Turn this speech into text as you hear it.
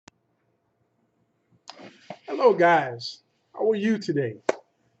Hello, guys. How are you today?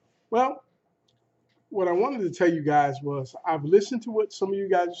 Well, what I wanted to tell you guys was I've listened to what some of you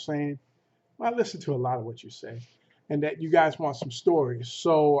guys are saying. Well, I listened to a lot of what you say, and that you guys want some stories.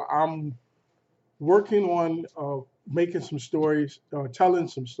 So I'm working on making some stories, or telling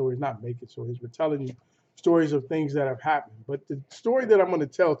some stories, not making stories, but telling you stories of things that have happened. But the story that I'm going to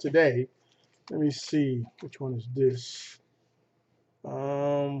tell today, let me see, which one is this?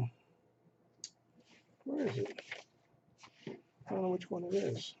 Um, where is it? I don't know which one it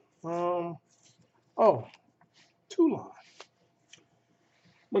is. Oh, Toulon.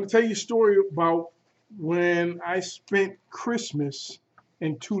 I'm going to tell you a story about when I spent Christmas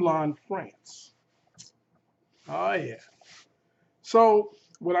in Toulon, France. Oh yeah. So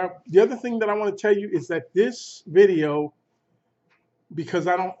the other thing that I want to tell you is that this video, because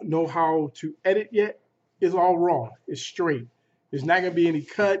I don't know how to edit yet, is all raw. It's straight. There's not going to be any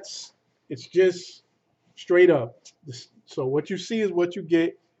cuts. It's just straight up. So what you see is what you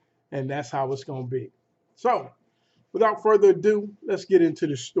get, and that's how it's going to be. So without further ado, let's get into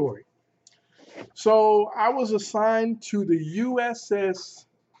the story. So I was assigned to the USS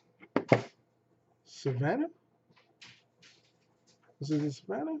Savannah. Was it the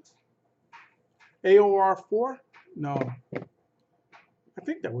Savannah? AOR 4? No, I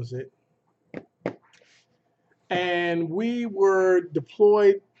think that was it. And we were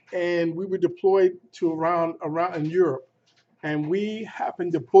deployed, to around in Europe, and we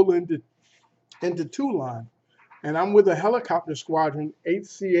happened to pull into Toulon, and I'm with a helicopter squadron,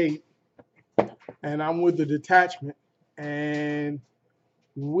 8C8, and I'm with the detachment, and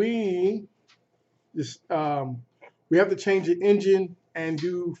we just we have to change the engine and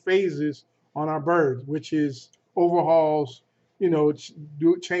do phases on our birds, which is overhauls,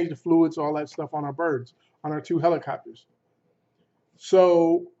 change the fluids, all that stuff on our birds, on our two helicopters.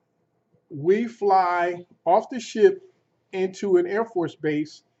 So we fly off the ship into an Air Force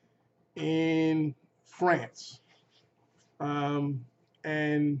base in France.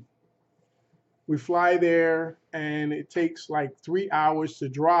 And we fly there, and it takes like 3 hours to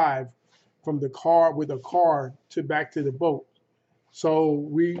drive from the car with a car to back to the boat. So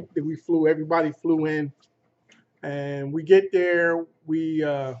everybody flew in, and we get there. We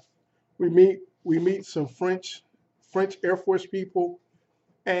meet some French Air Force people,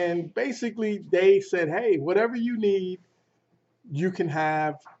 and basically they said, "Hey, whatever you need, you can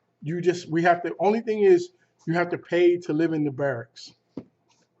have. We have to. Only thing is, you have to pay to live in the barracks,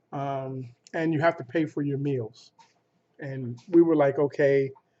 and you have to pay for your meals." And we were like,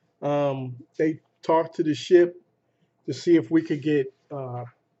 "Okay." They talked to the ship to see if we could get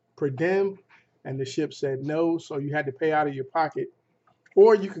per diem, and the ship said no, so you had to pay out of your pocket,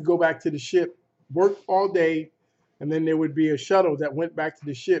 or you could go back to the ship, work all day, and then there would be a shuttle that went back to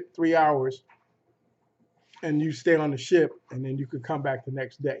the ship 3 hours, and you stay on the ship, and then you could come back the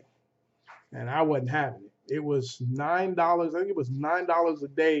next day. And I wasn't having it. It was $9. I think it was $9 a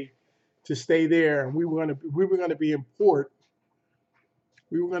day to stay there, and we were gonna be in port.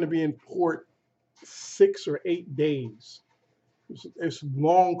 We were gonna be in port 6 or 8 days. It's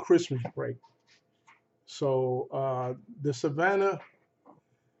long Christmas break. So the Savannah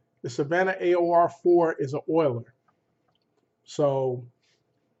AOR 4 is an oiler. So,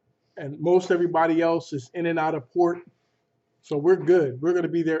 and most everybody else is in and out of port. So we're good. We're going to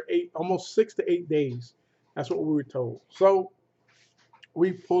be there almost 6 to 8 days. That's what we were told. So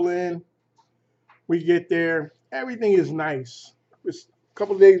we pull in, we get there. Everything is nice. It's a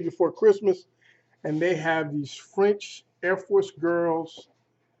couple of days before Christmas, and they have these French Air Force girls.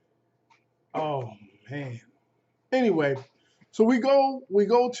 Oh man. Anyway, so we go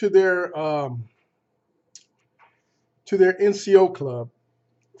to their NCO club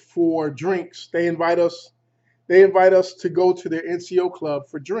for drinks. They invite us to go to their NCO club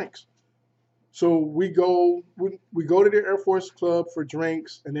for drinks. So we go to the Air Force club for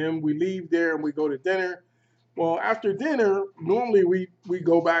drinks, and then we leave there and we go to dinner. Well, after dinner, normally we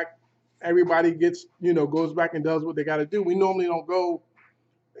go back. Everybody goes back and does what they got to do. We normally don't go.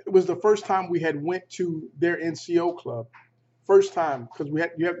 It was the first time we had went to their NCO club. First time, because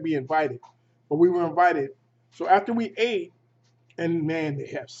you have to be invited, but we were invited. So after we ate, and man, they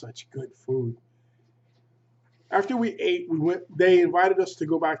have such good food. After we ate, they invited us to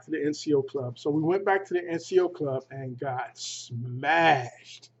go back to the NCO club. So we went back to the NCO club and got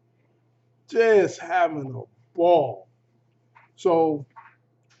smashed. Just having a ball. So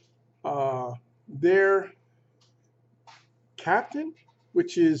their captain,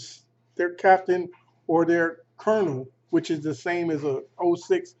 which is their captain, or their colonel, which is the same as a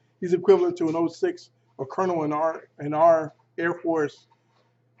 06. He's equivalent to an 06, a colonel in our Air Force.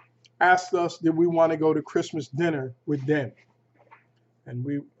 asked us did we want to go to Christmas dinner with them,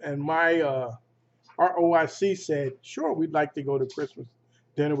 and my our OIC said, sure, we'd like to go to Christmas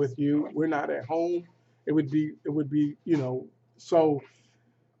dinner with you. We're not at home. It would be, so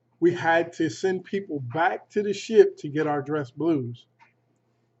we had to send people back to the ship to get our blues,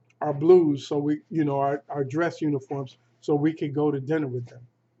 so our dress uniforms, so we could go to dinner with them.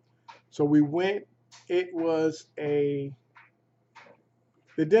 So we went. It was the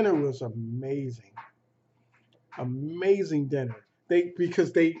dinner was amazing, amazing dinner.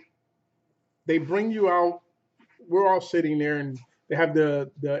 Because they bring you out. We're all sitting there, and they have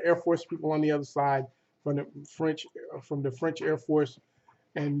the Air Force people on the other side from the French Air Force,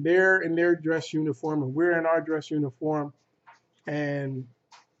 and they're in their dress uniform, and we're in our dress uniform, and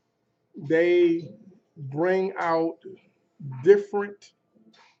they bring out different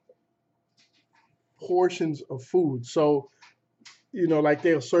portions of food. So, like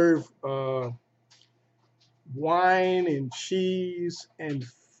they'll serve wine and cheese and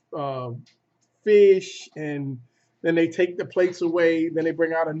uh, fish, and then they take the plates away. Then they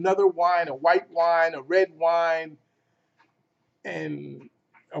bring out another wine, a white wine, a red wine, and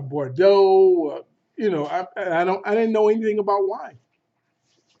a Bordeaux. I didn't know anything about wine,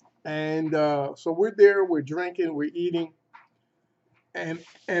 and so we're there, we're drinking, we're eating, and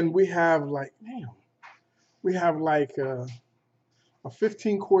we have like a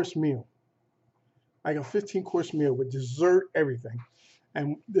 15-course meal, like a 15-course meal with dessert, everything.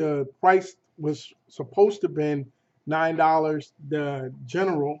 And the price was supposed to have been $9. Their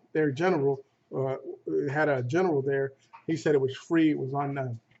general, had a general there. He said it was free. It was on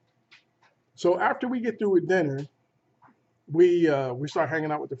none. So after we get through with dinner, we start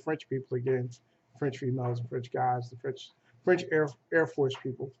hanging out with the French people again, French females and French guys, the French Air Force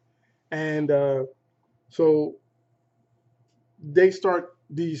people, and so they start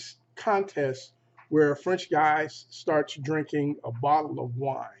these contests where a French guy starts drinking a bottle of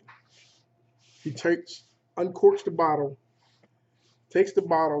wine. He uncorks the bottle, takes the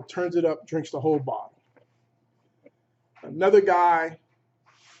bottle, turns it up, drinks the whole bottle. Another guy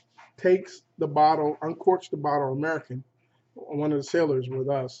takes the bottle, uncorks the bottle, American, one of the sailors with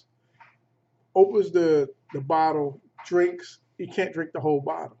us, opens the bottle, drinks. He can't drink the whole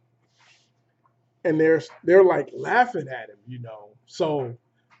bottle. And they're like laughing at him. So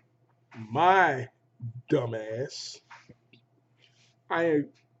my dumbass, I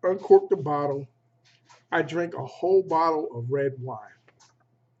uncorked the bottle. I drank a whole bottle of red wine.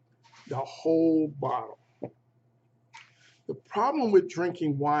 The whole bottle. The problem with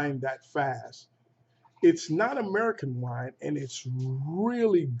drinking wine that fast, it's not American wine, and it's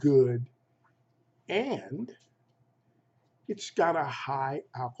really good, and it's got a high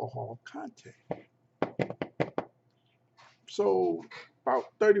alcohol content. So about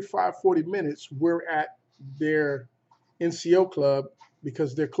 35, 40 minutes, we're at their NCO club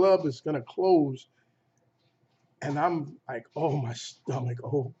because their club is going to close. And I'm like, oh, my stomach,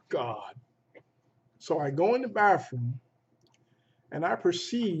 oh, God. So I go in the bathroom, and I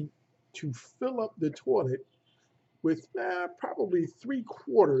proceed to fill up the toilet with probably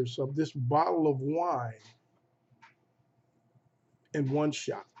 3/4 of this bottle of wine in one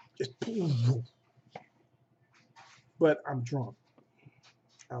shot. Just, but I'm drunk.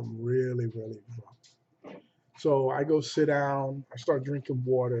 I'm really, really drunk. So I go sit down. I start drinking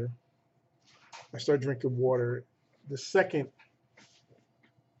water. The second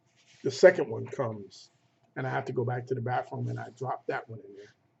one comes, and I have to go back to the bathroom, and I drop that one in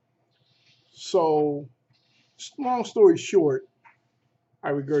there. So, long story short,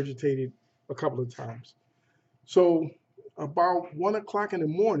 I regurgitated a couple of times. So about 1 o'clock in the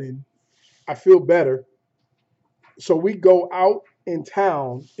morning, I feel better. So we go out in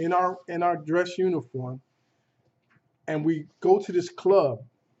town in our dress uniform, and we go to this club,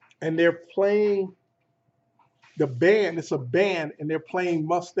 and they're playing the band. It's a band, and they're playing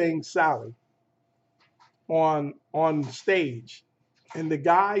Mustang Sally on stage, and the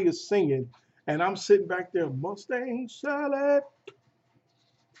guy is singing, and I'm sitting back there, Mustang Sally,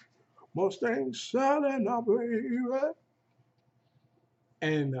 Mustang Sally, now baby.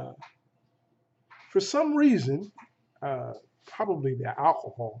 And for some reason, probably the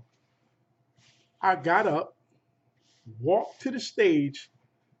alcohol, I got up, walked to the stage,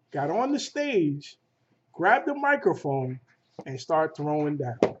 got on the stage, grabbed the microphone, and started throwing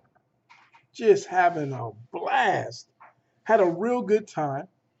down. Just having a blast. Had a real good time.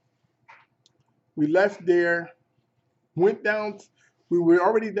 We left there, went down. We were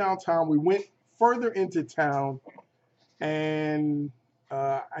already downtown. We went further into town, and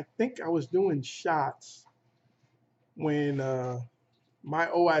I think I was doing shots when my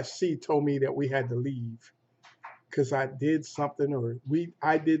OIC told me that we had to leave because I did something, or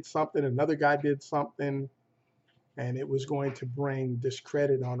I did something, another guy did something, and it was going to bring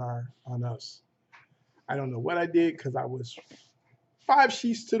discredit on us. I don't know what I did because I was 5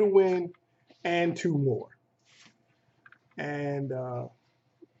 sheets to the wind and two more. And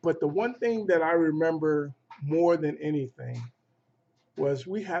but the one thing that I remember more than anything was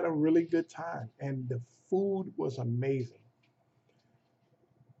we had a really good time, and the food was amazing.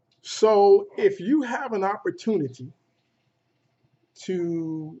 So if you have an opportunity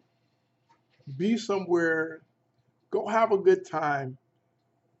to be somewhere, go have a good time.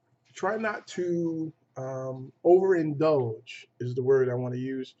 Try not to overindulge, is the word I want to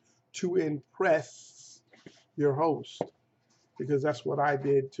use, to impress your host, because that's what I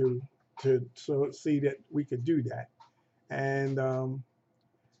did to so see that we could do that. And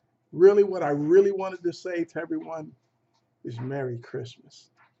really, what I really wanted to say to everyone is Merry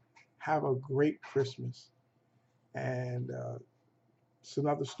Christmas. Have a great Christmas. And it's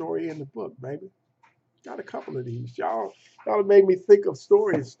another story in the book, baby. Got a couple of these. Y'all have made me think of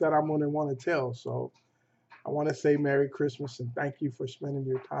stories that I'm gonna want to tell. So I want to say Merry Christmas and thank you for spending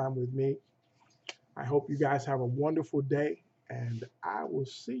your time with me. I hope you guys have a wonderful day, and I will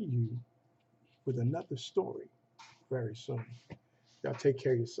see you with another story very soon. Y'all take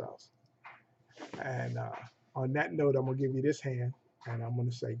care of yourselves. And on that note, I'm gonna give you this hand, and I'm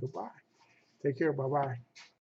gonna say goodbye. Take care. Bye bye.